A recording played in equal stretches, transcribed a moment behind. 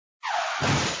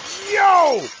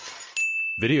Yo!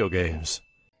 Video games.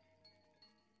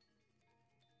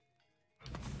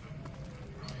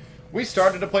 We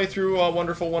started to play through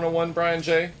Wonderful 101, Brian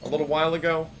J, a little while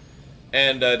ago,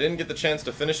 and didn't get the chance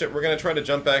to finish it. We're going to try to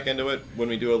jump back into it when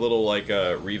we do a little, like,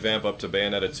 revamp up to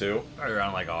Bayonetta 2. Probably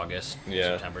around, like, August,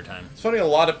 September time. It's funny,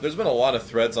 there's been a lot of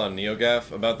threads on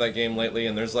NeoGAF about that game lately,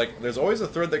 and there's always a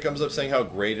thread that comes up saying how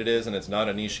great it is, and it's not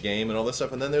a niche game, and all this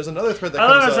stuff, and then there's another thread that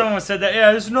comes up... I love how someone said that,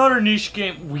 yeah, it's not a niche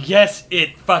game. Well, yes,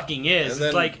 it fucking is. Then,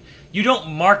 it's like... You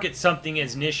don't market something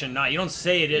as niche and not. You don't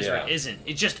say it is or it isn't.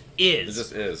 It just is. It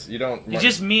just is. You don't... It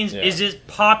just means, is it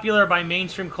popular by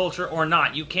mainstream culture or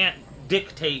not? You can't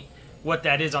dictate what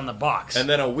that is on the box. And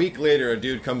then a week later, a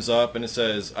dude comes up and it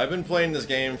says, I've been playing this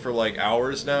game for like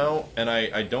hours now, and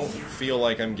I don't feel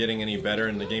like I'm getting any better,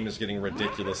 and the game is getting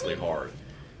ridiculously hard.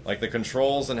 Like, the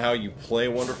controls and how you play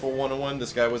Wonderful 101,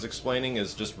 this guy was explaining,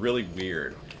 is just really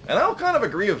weird. And I'll kind of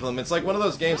agree with him. It's like one of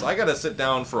those games, I gotta sit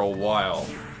down for a while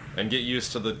and get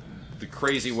used to the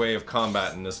crazy way of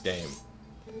combat in this game.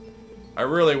 I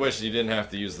really wish you didn't have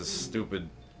to use this stupid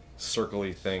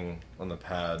circle-y thing on the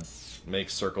pad. Make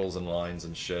circles and lines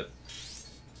and shit.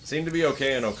 Seemed to be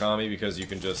okay in Okami because you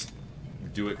can just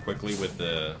do it quickly with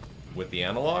the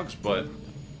analogs, but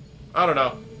I don't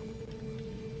know.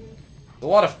 A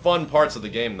lot of fun parts of the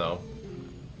game, though.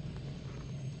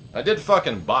 I did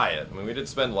fucking buy it. I mean, we did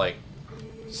spend like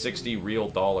 $60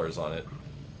 real on it.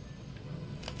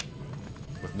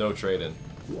 With no trade-in.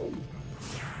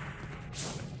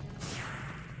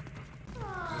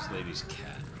 This lady's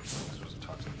cat. I'm supposed to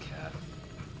talk to the cat.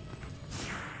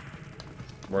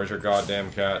 Where's your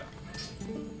goddamn cat?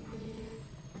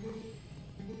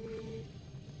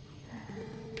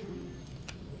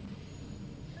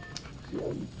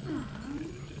 Doesn't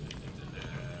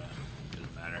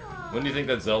matter. When do you think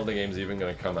that Zelda game's even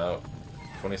gonna come out?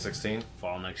 2016?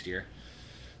 Fall next year.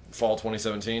 Fall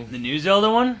 2017? The new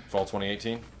Zelda one? Fall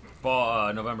 2018?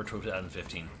 Fall, November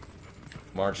 2015.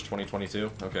 March 2022?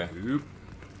 Okay. Oop.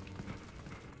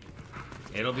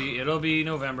 It'll be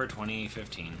November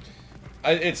 2015.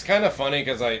 It's kind of funny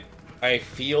because I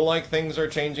feel like things are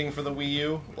changing for the Wii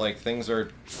U. Like, things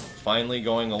are finally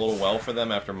going a little well for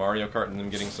them after Mario Kart and them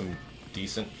getting some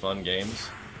decent, fun games.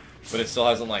 But it still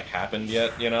hasn't, like, happened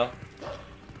yet, you know?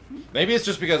 Maybe it's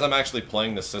just because I'm actually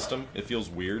playing the system. It feels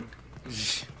weird.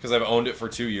 Because I've owned it for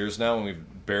 2 years now, and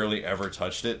we've barely ever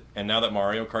touched it. And now that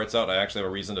Mario Kart's out, I actually have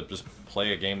a reason to just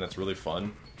play a game that's really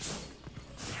fun.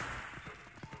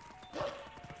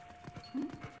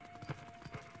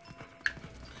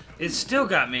 It's still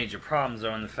got major problems,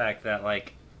 though, in the fact that,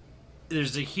 like,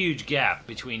 there's a huge gap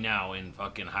between now and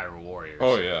fucking Hyrule Warriors.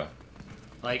 Oh, yeah.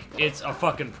 Like, it's a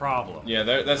fucking problem. Yeah,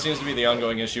 that seems to be the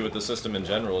ongoing issue with the system in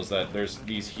general, is that there's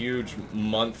these huge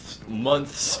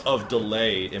months of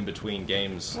delay in between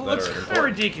games that it's are kind of important.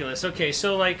 ridiculous. Okay,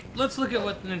 so, like, let's look at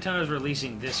what Nintendo's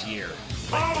releasing this year.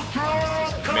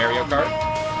 Mario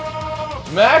Kart?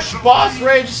 Smash Boss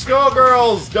Rage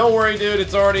Skullgirls! Don't worry, dude,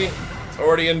 it's already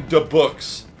in the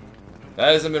books.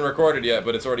 That hasn't been recorded yet,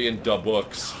 but it's already in the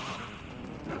books.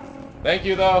 Thank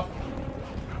you, though.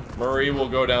 Marie will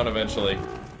go down eventually.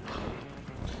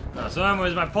 So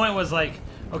anyways, my point was like,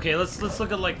 okay, let's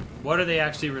look at like what are they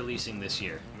actually releasing this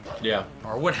year? Yeah.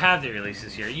 Or what have they released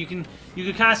this year? You can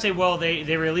kind of say, well, they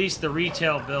released the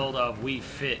retail build of Wii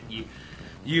Fit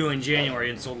You in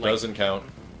January and sold like Doesn't count.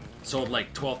 Sold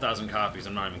like 12,000 copies.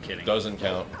 I'm not even kidding. Doesn't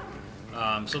count.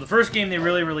 So the first game they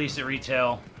really released at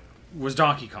retail was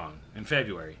Donkey Kong in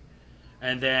February,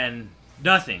 and then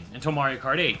nothing until Mario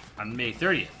Kart 8 on May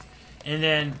 30th. And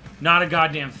then not a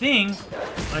goddamn thing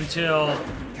until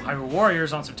Hyrule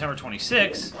Warriors on September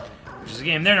 26th, which is a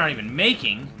game they're not even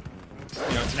making.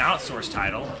 You know, it's an outsourced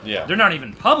title. Yeah. They're not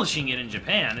even publishing it in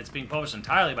Japan. It's being published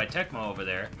entirely by Tecmo over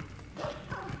there.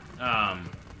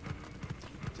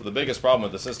 So the biggest problem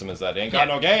with the system is that it ain't got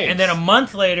no games. And then a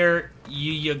month later,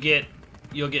 you'll get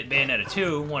Bayonetta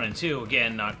 2, 1 and 2.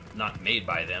 Again, not made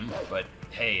by them, but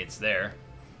hey, it's there.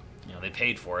 You know, they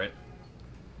paid for it.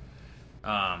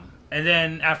 And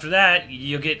then after that,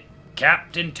 you'll get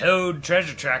Captain Toad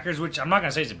Treasure Trackers, which I'm not going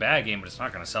to say is a bad game, but it's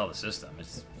not going to sell the system.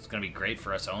 It's going to be great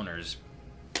for us owners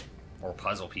or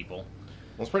puzzle people.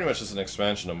 Well, it's pretty much just an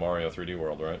expansion of Mario 3D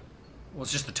World, right? Well,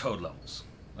 it's just the Toad levels.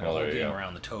 Like Oh, a whole there you game go.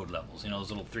 around the Toad levels. You know, those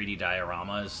little 3D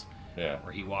dioramas Yeah.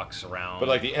 where he walks around. But,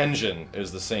 like, the engine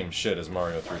is the same shit as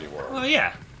Mario 3D World. Well,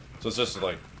 yeah. So it's just,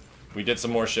 like, we did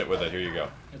some more shit with it, here you go.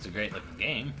 It's a great looking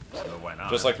game, so why not?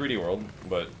 Just like 3D World,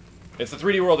 but it's the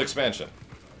 3D World expansion.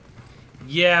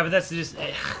 Yeah, but that's just...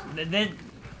 then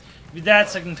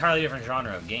that's an entirely different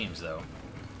genre of games, though.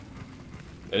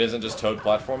 It isn't just Toad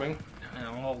platforming?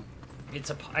 Well, It's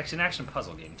an action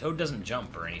puzzle game. Toad doesn't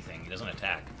jump or anything. He doesn't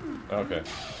attack. Okay.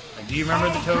 Like, do you remember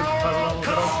the Toad puzzle levels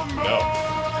at all?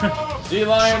 No. Sea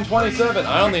Lion 27.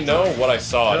 I only know what I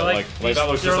saw. Like that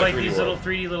looks just like 3D these World.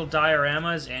 little 3D little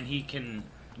dioramas, and you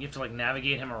have to like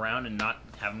navigate him around and not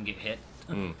have him get hit.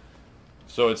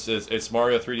 So it's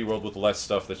Mario 3D World with less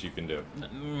stuff that you can do.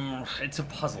 It's a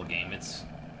puzzle game. It's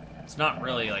not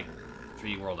really like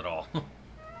 3D World at all.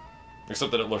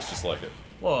 Except that it looks just like it.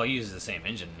 Well, it uses the same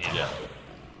engine. Yeah.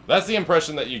 That's the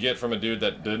impression that you get from a dude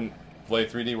that didn't play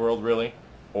 3D World really,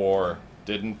 or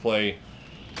didn't play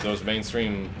those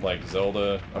mainstream like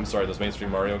Zelda. I'm sorry, those mainstream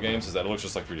Mario games. Is that it looks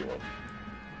just like 3D World.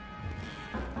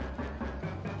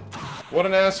 What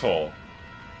an asshole!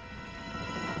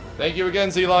 Thank you again,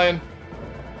 Sea Lion.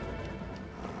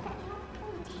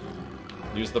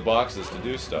 Use the boxes to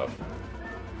do stuff.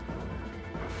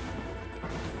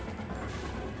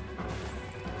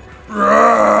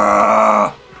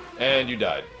 And you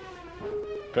died.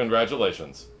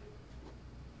 Congratulations.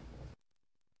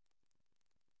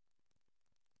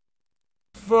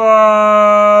 Fuck!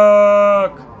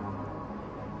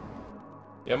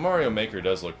 Yeah, Mario Maker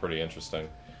does look pretty interesting.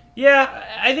 Yeah,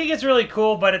 I think it's really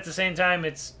cool, but at the same time,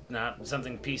 it's not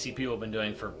something PC people have been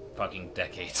doing for fucking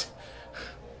decades.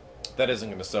 That isn't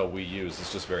going to sell Wii U's,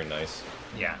 it's just very nice.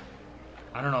 Yeah.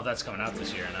 I don't know if that's coming out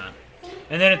this year or not.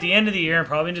 And then at the end of the year,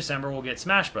 probably in December, we'll get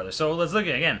Smash Brothers. So let's look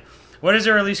at it again. What is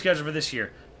their release schedule for this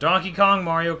year? Donkey Kong,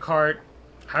 Mario Kart,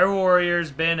 Hyrule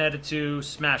Warriors, Bayonetta 2,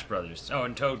 Smash Brothers. Oh,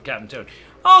 and Toad, Captain Toad.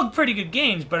 All pretty good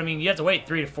games, but I mean, you have to wait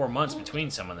 3 to 4 months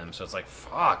between some of them, so it's like,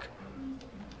 fuck.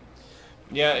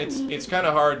 Yeah, it's kind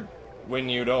of hard when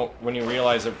you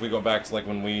realize if we go back to like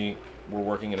when we were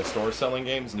working in a store selling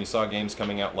games and you saw games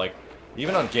coming out like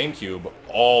even on GameCube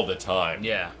all the time.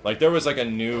 Yeah. Like there was like a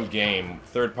new game,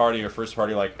 third party or first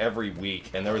party, like every week,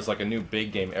 and there was like a new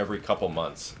big game every couple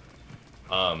months.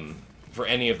 For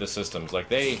any of the systems. Like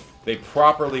they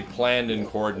properly planned and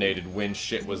coordinated when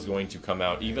shit was going to come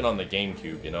out, even on the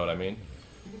GameCube, you know what I mean?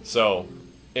 So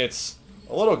it's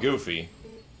a little goofy.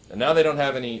 And now they don't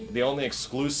have any, the only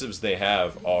exclusives they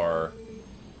have are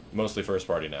mostly first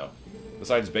party now.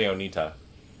 Besides Bayonetta.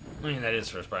 I mean, that is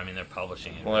first party. I mean, they're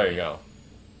publishing it. Well, there you go.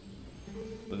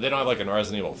 But they don't have like a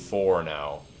Resident Evil 4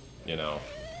 now, you know.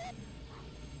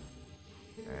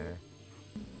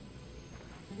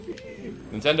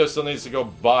 Nintendo still needs to go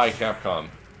buy Capcom.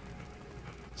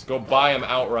 Just go buy them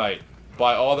outright.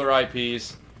 Buy all their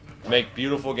IPs. Make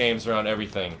beautiful games around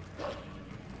everything.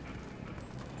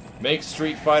 Make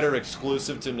Street Fighter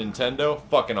exclusive to Nintendo.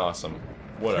 Fucking awesome.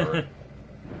 Whatever.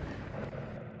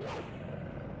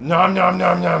 Nom nom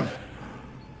nom nom.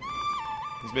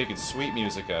 He's making sweet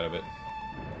music out of it.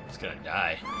 He's gonna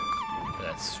die. For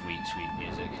that sweet, sweet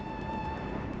music.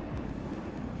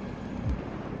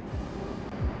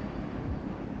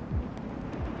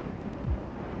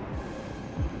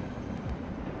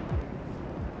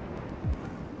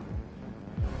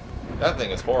 That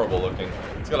thing is horrible looking.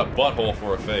 It's got a butthole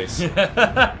for a face.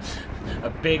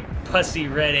 A big, pussy,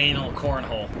 red anal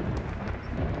cornhole.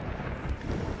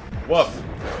 Woof.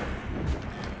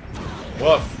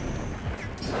 Woof.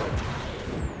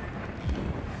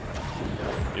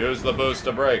 Use the boost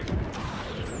to brake.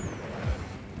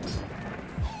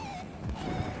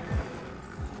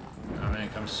 Oh man,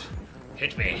 comes.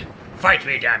 Hit me. Fight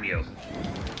me, damn you.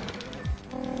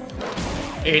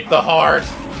 Eat the heart.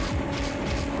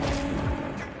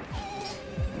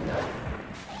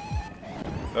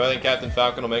 I think Captain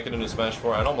Falcon will make it into Smash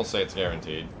 4. I'd almost say it's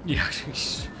guaranteed. Yeah.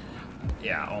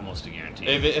 Yeah, almost a guarantee.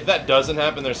 If that doesn't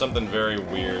happen, there's something very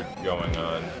weird going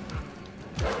on.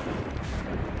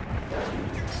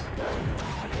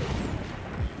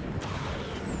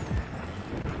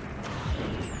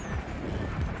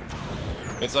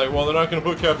 It's like, well, they're not going to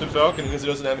put Captain Falcon because he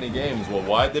doesn't have any games. Well,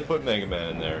 why'd they put Mega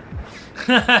Man in there?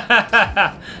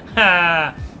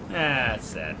 That's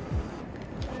sad.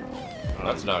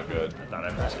 That's not good. I thought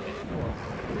I missed it.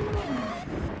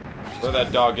 Where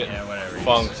that dog get whatever.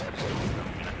 funked.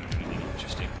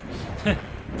 Interesting. They're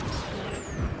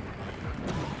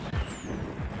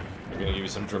gonna give you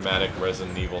some dramatic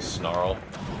Resident Evil snarl.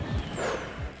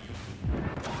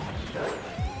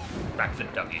 Back to the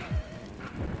doggy.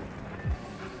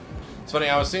 It's funny,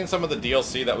 I was seeing some of the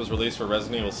DLC that was released for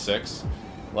Resident Evil 6.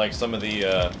 Like some of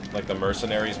the, like the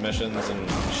mercenaries missions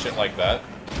and shit like that.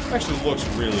 It actually looks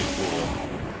really cool.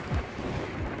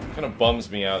 Kind of bums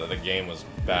me out that the game was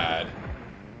bad.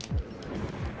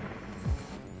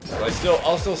 But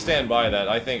I'll still stand by that.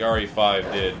 I think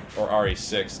RE5 did, or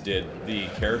RE6 did, the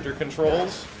character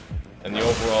controls and the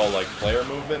overall like player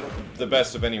movement the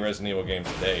best of any Resident Evil game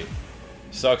to date.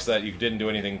 Sucks that you didn't do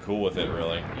anything cool with it,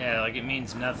 really. Yeah, like it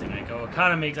means nothing. Like, oh, it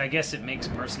kind of makes. I guess it makes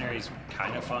mercenaries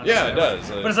kind of fun. Yeah, it does.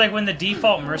 But it's like when the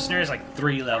default mercenary is like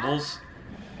 3 levels.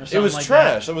 It was like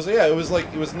trash. That.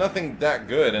 It was nothing that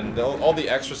good, and all the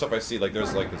extra stuff I see, like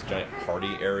there's like this giant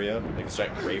party area, like this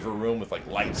giant raver room with like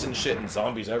lights and shit and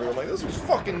zombies everywhere. I'm like, this was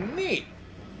fucking neat.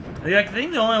 Like, I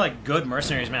think the only like good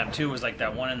mercenaries map too was like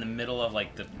that one in the middle of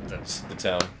like the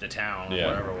town. The town, Yeah.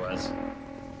 whatever it was.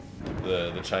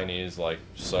 The Chinese like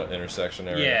intersection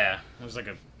area. Yeah, it was like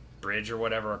a bridge or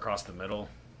whatever across the middle.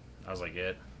 That was like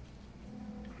it.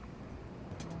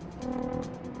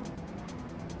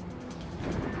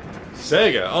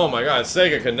 Sega. Oh my god,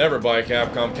 Sega could never buy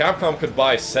Capcom. Capcom could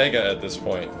buy Sega at this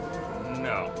point.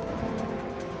 No.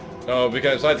 Oh,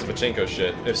 because besides the pachinko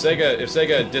shit. If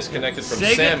Sega disconnected from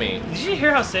Sammy. Did you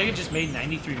hear how Sega just made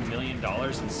 $93 million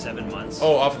in 7 months?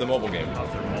 Oh, off of the mobile game.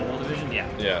 Off their mobile division? Yeah.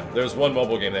 Yeah, there was one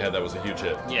mobile game they had that was a huge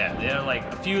hit. Yeah, they had like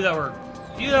a few that were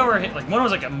hit. Like one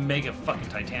was like a mega fucking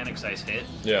Titanic size hit.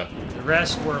 Yeah. The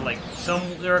rest were like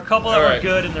there were a couple that were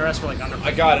good, and the rest were like under.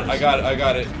 I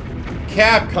got it.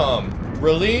 Capcom,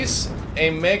 release a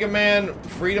Mega Man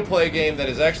free-to-play game that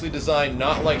is actually designed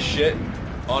not like shit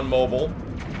on mobile,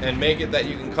 and make it that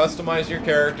you can customize your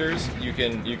characters, you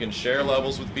can share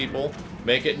levels with people,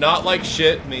 make it not like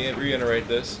shit, let me reiterate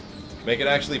this, make it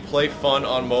actually play fun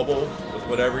on mobile with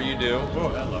whatever you do. Oh,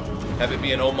 hello. Have it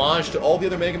be an homage to all the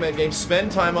other Mega Man games,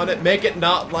 spend time on it, make it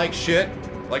not like shit,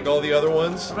 like all the other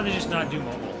ones. How about they just not do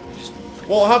mobile?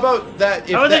 Well, how about that?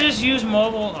 How about they just use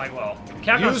mobile? Like, well,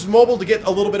 Capcom use mobile to get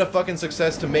a little bit of fucking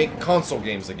success to make console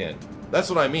games again. That's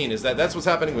what I mean, is that's what's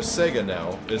happening with Sega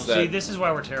now, See, this is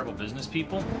why we're terrible business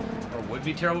people, or would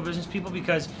be terrible business people,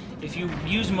 because if you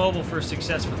use mobile for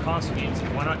success for console games,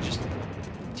 then why not just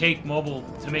take mobile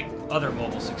to make other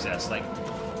mobile success? Like,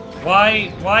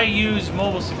 why use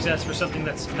mobile success for something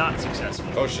that's not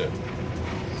successful? Oh shit.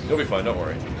 You'll be fine, don't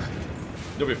worry.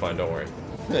 You'll be fine, don't worry.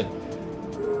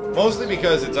 Mostly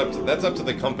because that's up to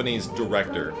the company's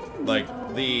director. Like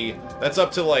that's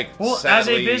up to like. Well,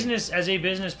 sadly, as a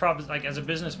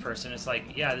business person, it's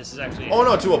like, yeah, this is actually. Oh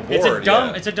no, to a board.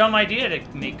 It's a dumb idea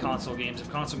to make console games if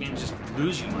console games just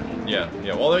lose you money. Yeah.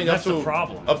 Well, I mean, that's the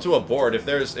problem. Up to a board. If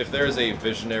there's a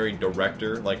visionary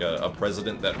director, like a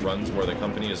president that runs where the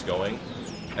company is going,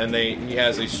 and he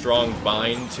has a strong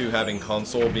bind to having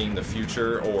console being the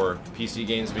future or PC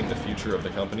games being the future of the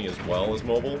company as well as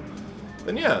mobile.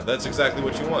 Then yeah, that's exactly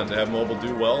what you want, to have mobile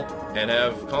do well, and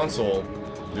have console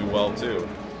do well too.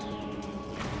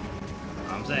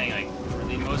 I'm saying, like,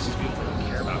 really, most of these people don't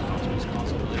care about consoles.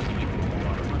 Console really doesn't make a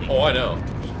lot of money. Oh, I know.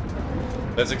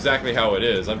 That's exactly how it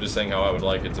is. I'm just saying how I would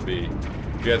like it to be.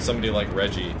 If you had somebody like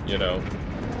Reggie, you know,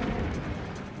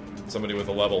 somebody with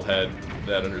a level head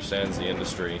that understands the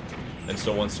industry and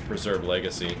still wants to preserve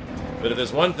legacy. But if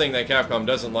there's one thing that Capcom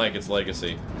doesn't like, it's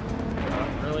legacy.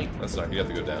 Really? That's not, you have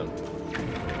to go down.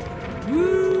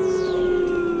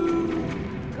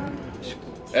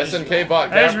 SNK bought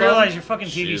Capcom? I just realized your fucking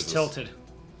TV's Jesus. tilted.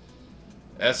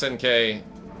 SNK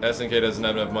doesn't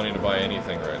have enough money to buy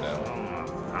anything right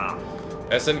now.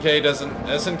 SNK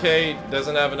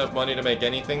doesn't have enough money to make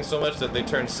anything so much that they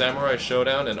turned Samurai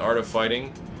Showdown and Art of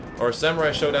Fighting, or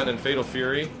Samurai Showdown and Fatal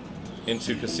Fury,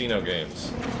 into casino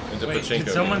games, into Wait, pachinko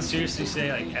did someone games. seriously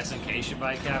say like SNK should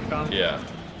buy Capcom? Yeah.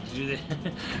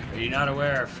 Are you not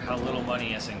aware of how little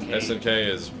money SNK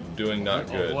is doing not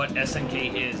good. What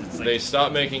SNK is? It's like, they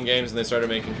stopped making games and they started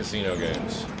making casino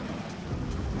games.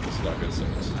 It's not good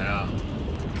things. I know.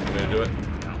 You gonna do it?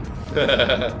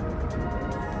 No.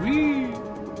 Whee!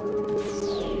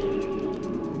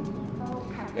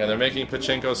 Yeah, they're making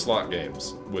pachinko slot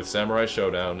games with Samurai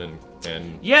Showdown and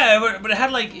yeah, but it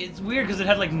had like, it's weird because it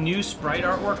had like new sprite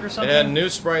artwork or something. it had new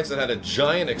sprites that had a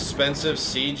giant, expensive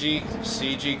CG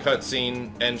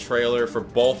cutscene and trailer for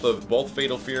both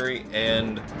Fatal Fury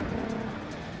and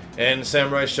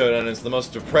Samurai Showdown. It's the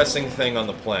most depressing thing on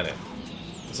the planet.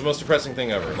 It's the most depressing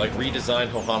thing ever. Like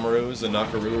redesigned Hohamarus and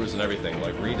Nakarurus and everything.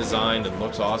 Like redesigned and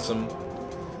looks awesome.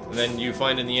 And then you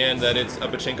find in the end that it's a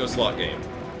pachinko slot game.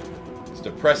 It's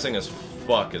depressing as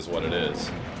fuck is what it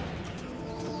is.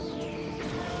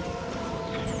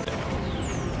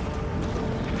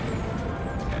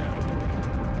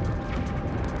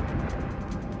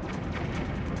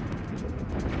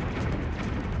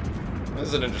 This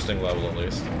is an interesting level, at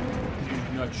least.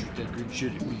 You not shoot that good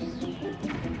shit at me.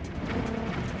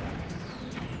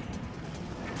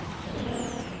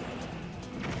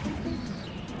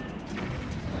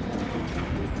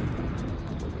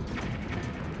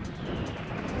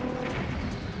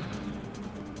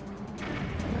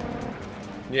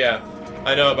 Yeah.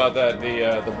 I know about that.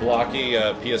 The blocky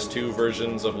PS2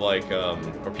 versions of like,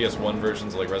 or PS1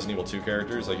 versions of like Resident Evil 2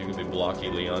 characters. Like you can be blocky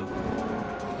Leon.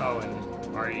 Oh, and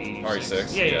RE6.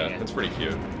 RE6. Yeah. That's pretty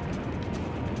cute.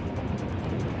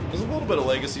 There's a little bit of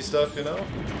legacy stuff, you know.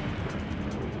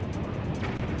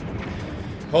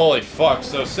 Holy fuck!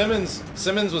 So Simmons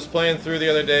was playing through the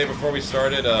other day before we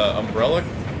started Umbrella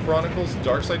Chronicles,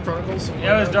 Darkside Chronicles.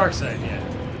 Yeah, it was Darkside. Yeah.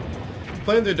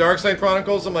 Playing through Darkside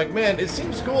Chronicles, I'm like, man, it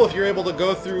seems cool if you're able to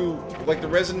go through like the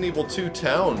Resident Evil 2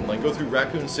 town, like go through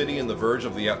Raccoon City and the verge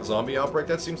of the zombie outbreak.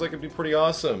 That seems like it'd be pretty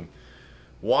awesome.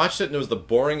 Watched it and it was the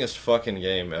boringest fucking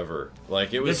game ever.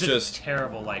 Like it was just a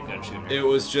terrible light gun shooter. It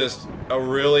was just a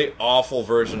really awful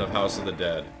version of House of the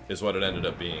Dead, is what it ended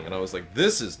up being. And I was like,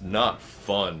 this is not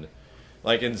fun.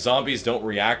 Like, and zombies don't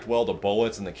react well to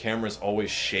bullets, and the camera's always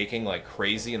shaking like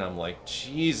crazy. And I'm like,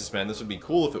 Jesus, man, this would be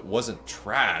cool if it wasn't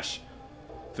trash.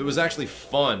 If it was actually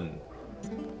fun.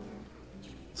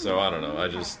 So I don't know.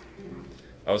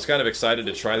 I was kind of excited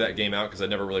to try that game out because I'd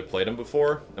never really played them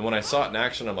before. And when I saw it in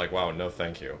action, I'm like, wow, no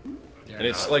thank you. Yeah, and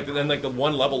it's like, then like the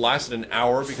one level lasted an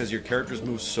hour because your characters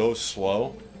move so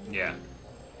slow. Yeah.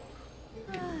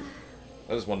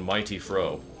 That is one mighty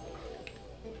fro.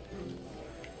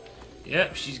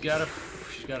 Yep, she's got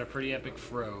a pretty epic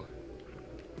fro.